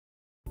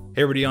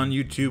Hey everybody on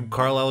YouTube,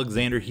 Karl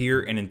Alexander here,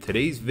 and in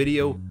today's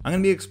video, I'm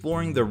going to be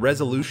exploring the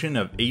resolution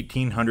of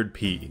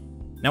 1800p.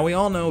 Now we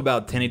all know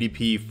about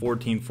 1080p,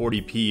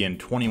 1440p, and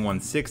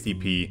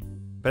 2160p,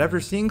 but after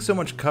seeing so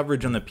much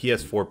coverage on the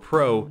PS4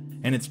 Pro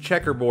and its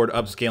checkerboard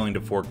upscaling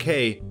to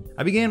 4K,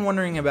 I began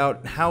wondering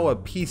about how a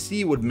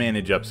PC would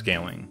manage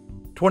upscaling.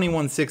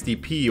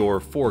 2160p, or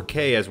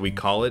 4K as we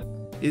call it,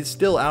 is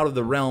still out of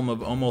the realm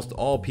of almost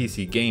all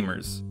PC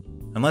gamers.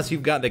 Unless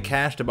you've got the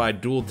cash to buy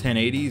dual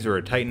 1080s or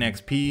a Titan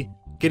XP,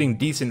 getting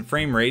decent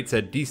frame rates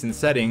at decent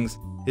settings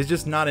is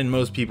just not in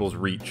most people's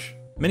reach.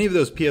 Many of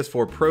those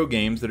PS4 Pro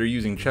games that are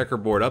using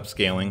checkerboard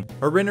upscaling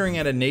are rendering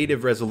at a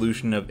native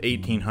resolution of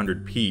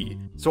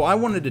 1800p, so I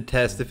wanted to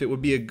test if it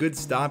would be a good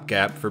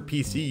stopgap for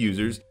PC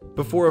users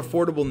before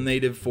affordable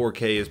native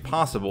 4K is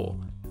possible.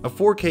 A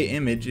 4K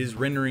image is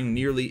rendering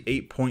nearly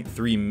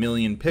 8.3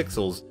 million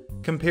pixels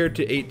compared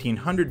to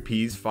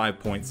 1800p's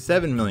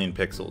 5.7 million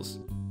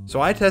pixels. So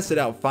I tested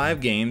out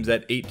 5 games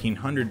at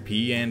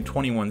 1800p and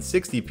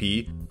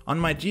 2160p on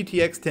my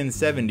GTX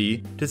 1070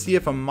 to see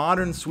if a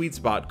modern sweet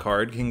spot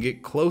card can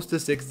get close to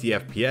 60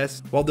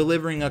 FPS while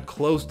delivering a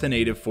close to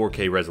native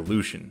 4K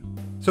resolution.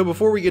 So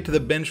before we get to the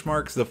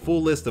benchmarks, the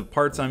full list of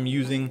parts I'm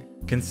using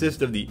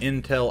consists of the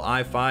Intel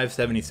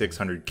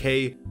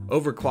i5-7600K,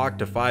 overclocked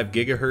to 5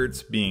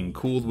 GHz, being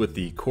cooled with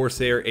the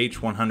Corsair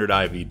H100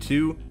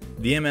 IV2,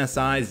 the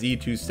MSI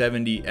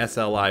Z270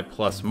 SLI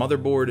Plus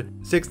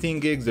motherboard, 16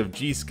 gigs of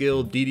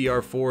G-Skill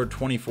DDR4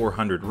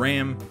 2400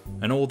 RAM,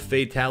 an old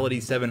Fatality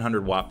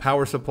 700 watt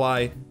power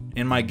supply,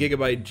 and my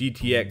Gigabyte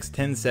GTX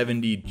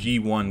 1070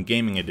 G1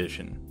 Gaming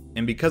Edition.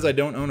 And because I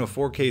don't own a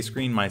 4K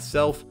screen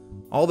myself,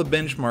 all the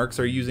benchmarks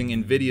are using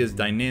NVIDIA's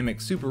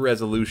dynamic super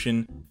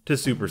resolution to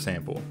super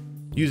sample.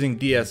 Using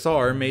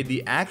DSR made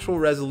the actual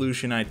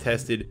resolution I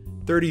tested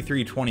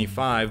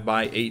 3325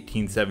 by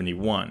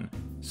 1871.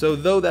 So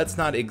though that's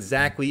not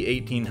exactly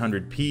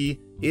 1800p,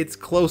 it's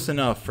close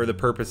enough for the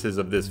purposes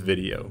of this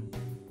video.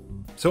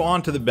 So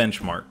on to the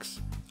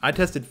benchmarks. I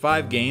tested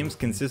 5 games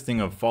consisting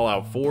of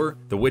Fallout 4,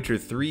 The Witcher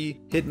 3,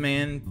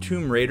 Hitman,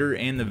 Tomb Raider,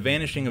 and The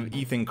Vanishing of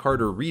Ethan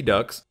Carter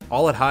Redux,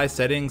 all at high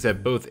settings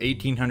at both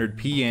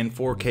 1800p and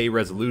 4K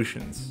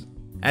resolutions.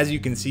 As you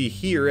can see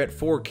here, at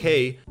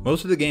 4K,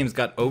 most of the games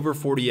got over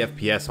 40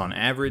 FPS on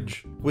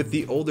average, with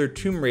the older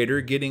Tomb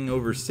Raider getting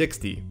over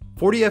 60.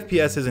 40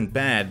 FPS isn't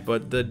bad,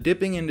 but the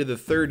dipping into the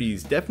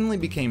 30s definitely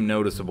became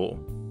noticeable.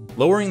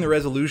 Lowering the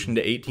resolution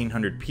to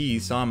 1800p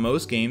saw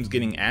most games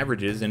getting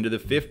averages into the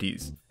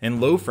 50s,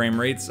 and low frame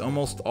rates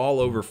almost all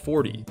over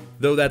 40.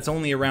 Though that's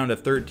only around a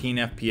 13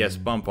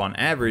 FPS bump on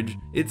average,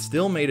 it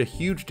still made a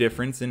huge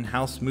difference in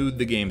how smooth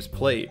the games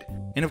played.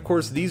 And of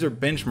course, these are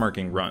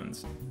benchmarking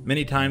runs.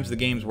 Many times the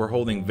games were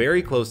holding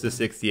very close to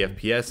 60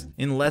 FPS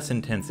in less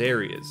intense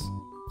areas.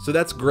 So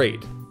that's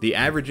great. The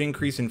average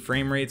increase in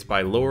frame rates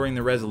by lowering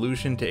the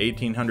resolution to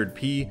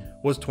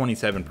 1800p was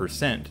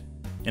 27%.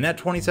 And that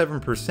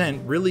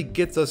 27% really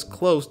gets us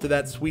close to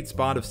that sweet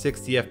spot of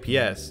 60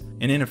 FPS,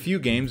 and in a few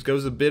games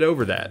goes a bit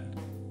over that.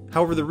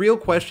 However, the real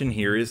question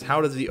here is,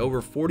 how does the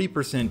over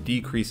 40%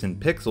 decrease in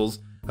pixels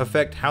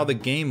affect how the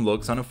game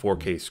looks on a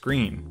 4K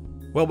screen?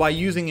 Well, by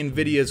using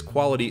NVIDIA's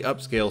quality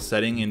upscale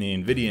setting in the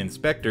NVIDIA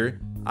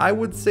Inspector, I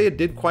would say it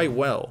did quite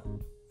well.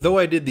 Though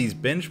I did these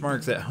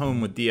benchmarks at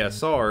home with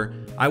DSR,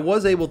 I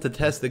was able to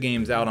test the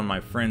games out on my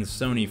friend's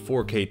Sony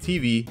 4K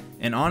TV,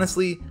 and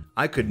honestly,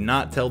 I could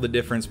not tell the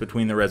difference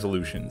between the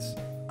resolutions.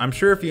 I'm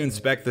sure if you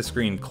inspect the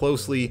screen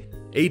closely,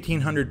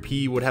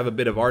 1800p would have a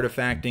bit of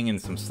artifacting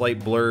and some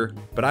slight blur,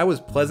 but I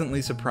was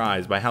pleasantly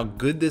surprised by how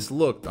good this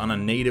looked on a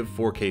native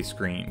 4K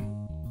screen.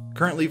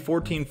 Currently,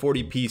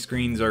 1440p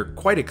screens are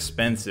quite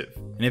expensive,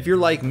 and if you're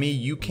like me,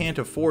 you can't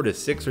afford a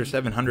 $600 or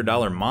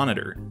 $700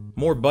 monitor.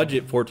 More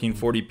budget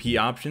 1440p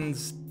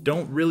options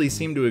don't really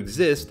seem to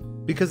exist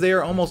because they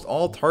are almost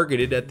all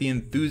targeted at the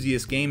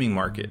enthusiast gaming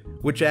market,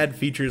 which add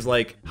features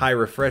like high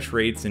refresh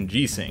rates and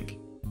G-Sync.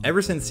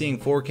 Ever since seeing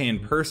 4K in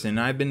person,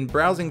 I've been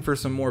browsing for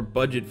some more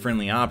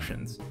budget-friendly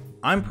options.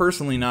 I'm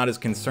personally not as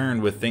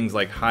concerned with things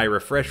like high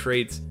refresh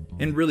rates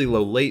and really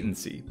low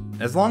latency.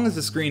 As long as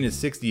the screen is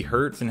 60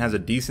 Hz and has a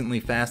decently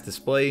fast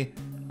display,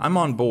 I'm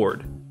on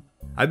board.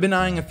 I've been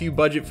eyeing a few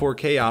budget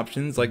 4K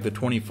options like the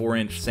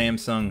 24-inch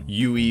Samsung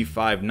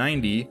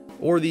UE590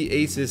 or the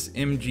Asus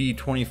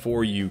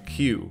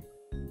MG24UQ.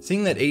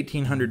 Seeing that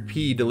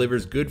 1800p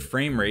delivers good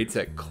frame rates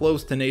at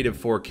close to native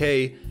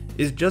 4K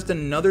is just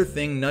another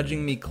thing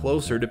nudging me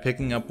closer to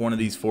picking up one of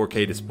these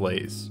 4K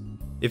displays.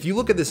 If you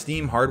look at the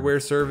Steam hardware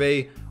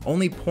survey,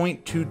 only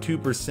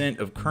 0.22%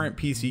 of current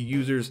PC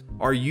users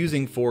are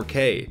using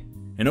 4K,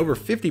 and over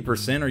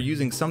 50% are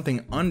using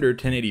something under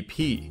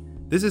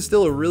 1080p. This is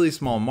still a really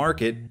small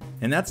market,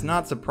 and that's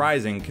not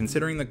surprising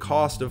considering the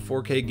cost of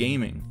 4K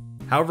gaming.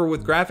 However,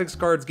 with graphics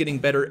cards getting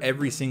better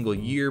every single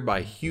year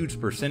by huge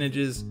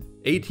percentages,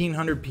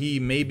 1800p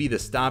may be the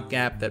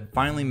stopgap that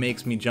finally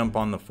makes me jump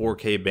on the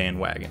 4K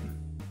bandwagon.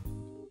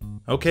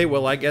 Okay,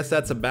 well I guess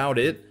that's about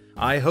it.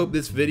 I hope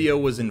this video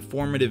was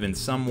informative in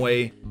some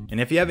way, and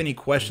if you have any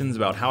questions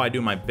about how I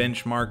do my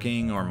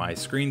benchmarking or my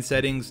screen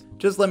settings,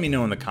 just let me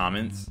know in the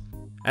comments.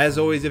 As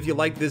always, if you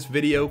liked this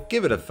video,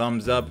 give it a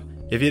thumbs up.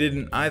 If you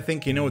didn't, I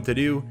think you know what to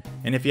do,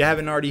 and if you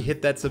haven't already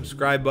hit that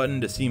subscribe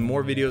button to see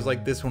more videos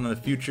like this one in the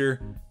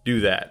future, do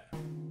that.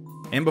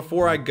 And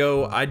before I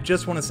go, I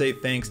just want to say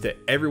thanks to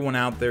everyone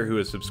out there who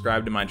has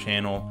subscribed to my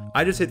channel.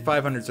 I just hit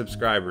 500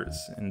 subscribers,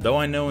 and though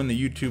I know in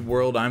the YouTube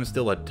world I'm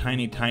still a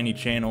tiny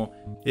channel,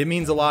 it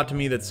means a lot to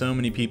me that so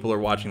many people are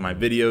watching my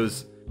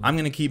videos. I'm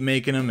going to keep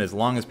making them as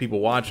long as people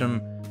watch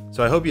them,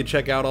 so I hope you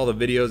check out all the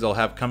videos I'll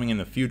have coming in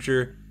the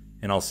future,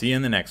 and I'll see you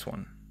in the next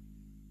one.